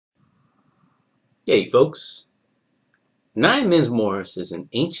Hey folks, Nine Men's Morris is an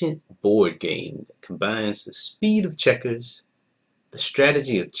ancient board game that combines the speed of checkers, the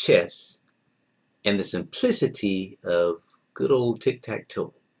strategy of chess, and the simplicity of good old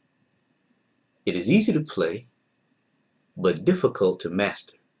tic-tac-toe. It is easy to play, but difficult to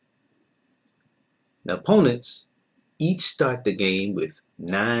master. Now, opponents each start the game with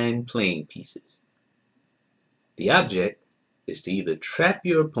 9 playing pieces. The object is to either trap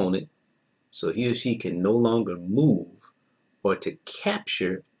your opponent so he or she can no longer move, or to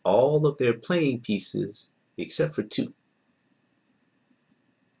capture all of their playing pieces except for 2.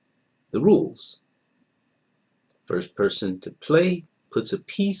 The rules: first person to play puts a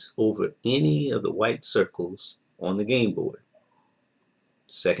piece over any of the white circles on the game board.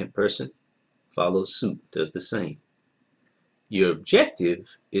 Second person follows suit, does the same. Your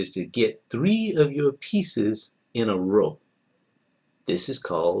objective is to get 3 of your pieces in a row. This is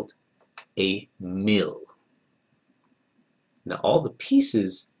called a mill. Now, all the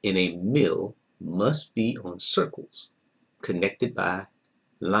pieces in a mill must be on circles connected by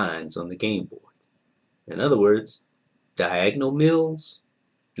lines on the game board. In other words, diagonal mills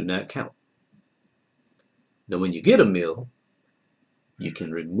do not count. Now, when you get a mill, you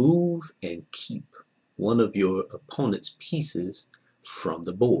can remove and keep one of your opponent's pieces from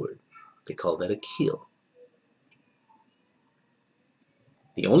the board. They call that a kill.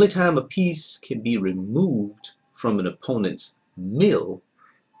 The only time a piece can be removed from an opponent's mill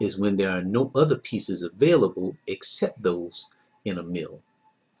is when there are no other pieces available except those in a mill.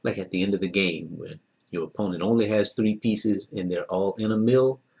 Like at the end of the game, when your opponent only has 3 pieces and they're all in a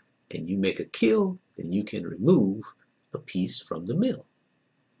mill, and you make a kill, then you can remove a piece from the mill.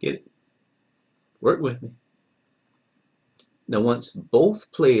 Get it? Work with me. Now, once both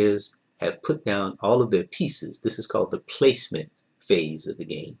players have put down all of their pieces, this is called the placement phase of the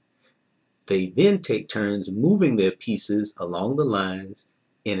game. They then take turns moving their pieces along the lines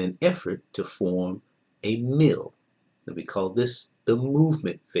in an effort to form a mill. And we call this the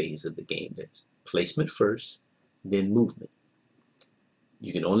movement phase of the game. That's placement first, then movement.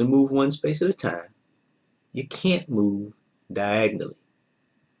 You can only move one space at a time. You can't move diagonally.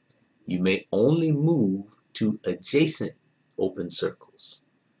 You may only move to adjacent open circles.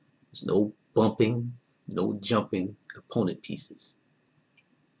 There's no bumping, no jumping opponent pieces.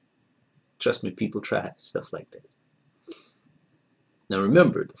 Trust me, people try stuff like that. Now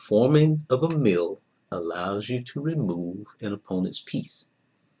remember, the forming of a mill allows you to remove an opponent's piece.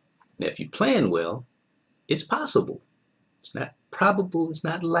 Now if you plan well, it's possible. It's not probable, it's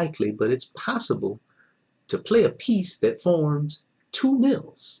not likely, but it's possible to play a piece that forms 2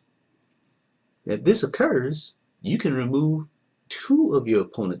 mills. If this occurs, you can remove 2 of your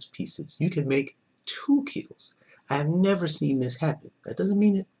opponent's pieces. You can make 2 kills. I've never seen this happen. That doesn't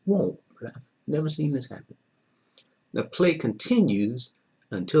mean it won't, but I've never seen this happen. The play continues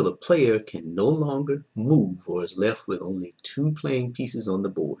until the player can no longer move or is left with only 2 playing pieces on the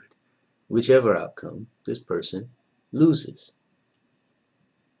board. Whichever outcome, this person loses.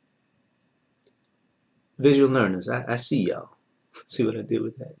 Visual learners, I see y'all. See what I did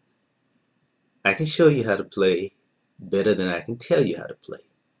with that? I can show you how to play better than I can tell you how to play.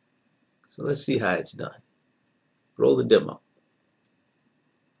 So let's see how it's done. Roll the demo.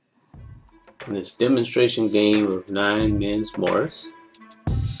 In this demonstration game of Nine Men's Morris,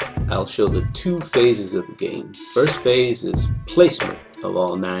 I'll show the 2 phases of the game. First phase is placement of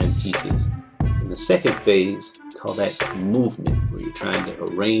all 9 pieces. And the second phase, call that movement, where you're trying to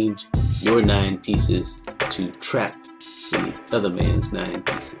arrange your 9 pieces to trap the other man's 9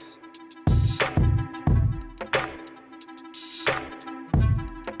 pieces.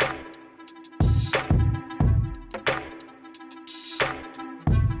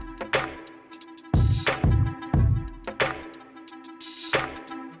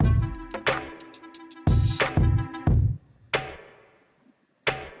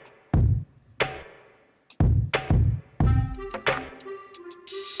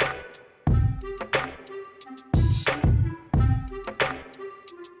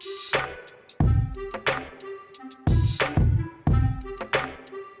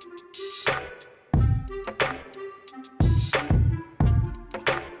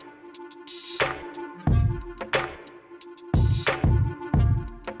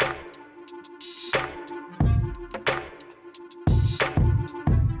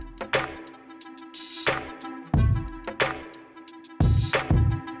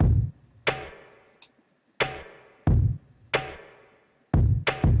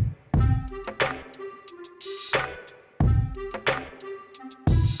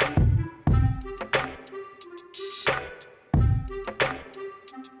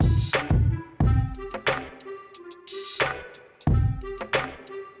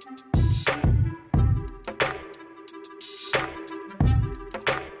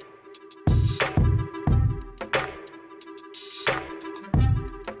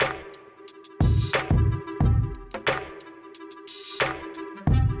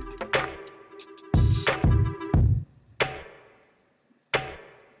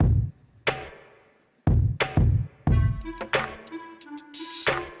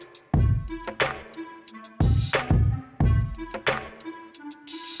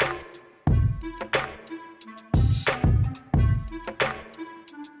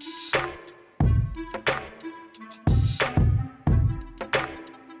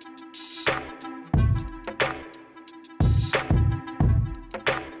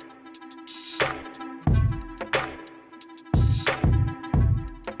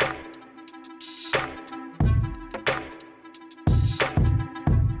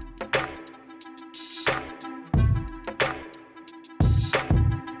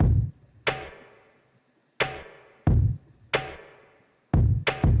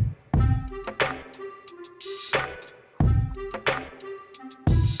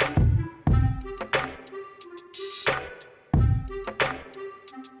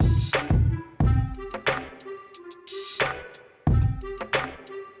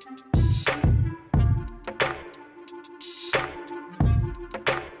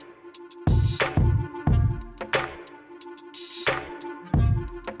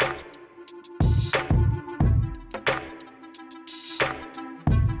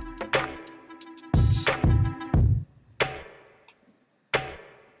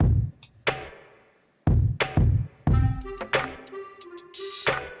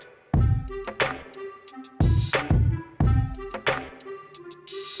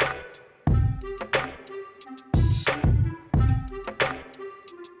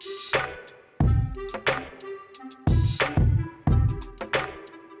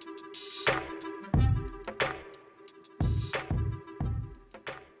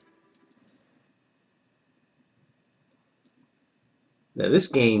 Now this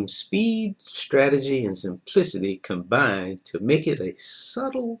game's speed, strategy, and simplicity combine to make it a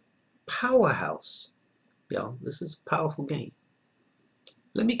subtle powerhouse. Y'all, this is a powerful game.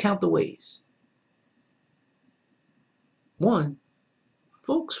 Let me count the ways. 1,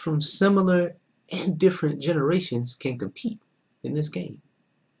 folks from similar and different generations can compete in this game.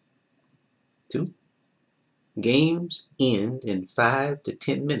 2, games end in 5 to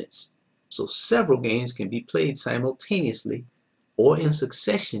 10 minutes, so several games can be played simultaneously or in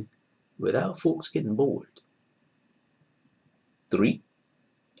succession without folks getting bored. 3,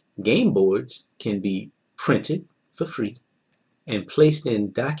 game boards can be printed for free and placed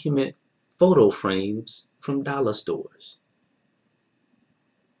in document photo frames from dollar stores.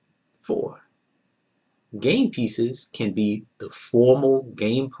 4, game pieces can be the formal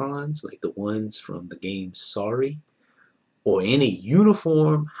game pawns like the ones from the game Sorry, or any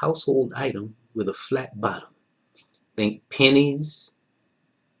uniform household item with a flat bottom. Think pennies,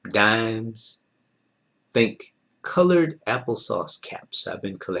 dimes, think colored applesauce caps. I've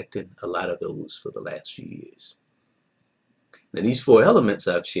been collecting a lot of those for the last few years. Now these 4 elements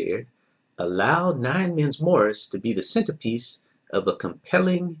I've shared allow Nine Men's Morris to be the centerpiece of a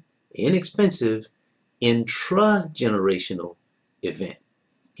compelling, inexpensive, intra-generational event.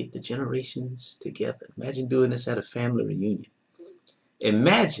 Get the generations together. Imagine doing this at a family reunion.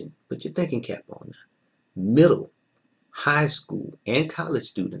 Imagine, put your thinking cap on now, middle, high school, and college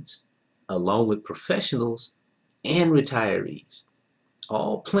students, along with professionals and retirees,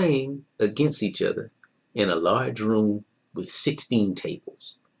 all playing against each other in a large room with 16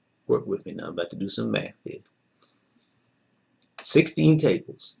 tables. Work with me now, I'm about to do some math here. 16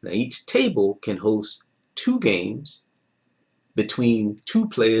 tables. Now each table can host 2 games between 2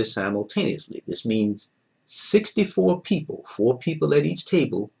 players simultaneously. This means 64 people, 4 people at each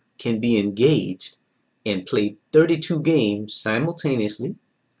table, can be engaged and play 32 games simultaneously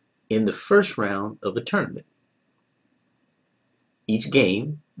in the first round of a tournament. Each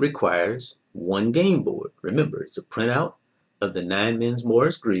game requires 1 game board. Remember, it's a printout of the Nine Men's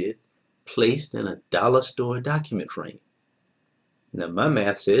Morris grid placed in a dollar store document frame. Now my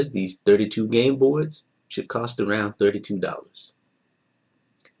math says these 32 game boards should cost around $32.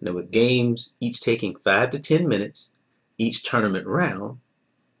 Now with games each taking 5 to 10 minutes, each tournament round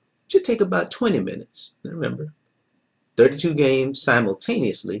should take about 20 minutes. Now remember, 32 games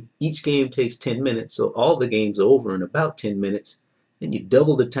simultaneously, each game takes 10 minutes, so all the games are over in about 10 minutes, and you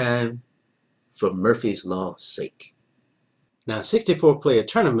double the time for Murphy's Law's sake. Now a 64-player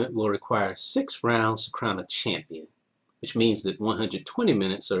tournament will require 6 rounds to crown a champion, which means that 120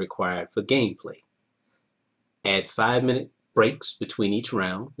 minutes are required for gameplay. Add 5-minute breaks between each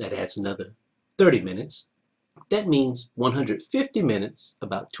round, that adds another 30 minutes. That means 150 minutes,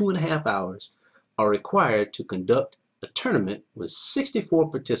 about 2.5 hours, are required to conduct a tournament with 64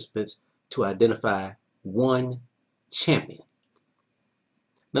 participants to identify 1 champion.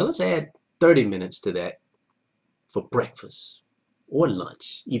 Now let's add 30 minutes to that for breakfast or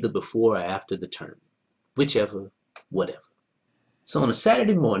lunch, either before or after the tournament, whichever, whatever. So on a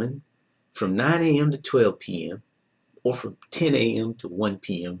Saturday morning from 9 a.m. to 12 p.m. or from 10 a.m. to 1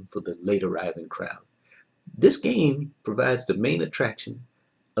 p.m. for the late arriving crowd, this game provides the main attraction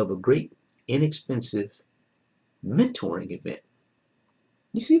of a great, inexpensive mentoring event.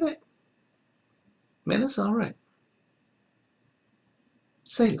 You see that? Man, that's all right.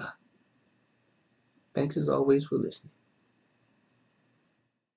 Selah. Thanks as always for listening.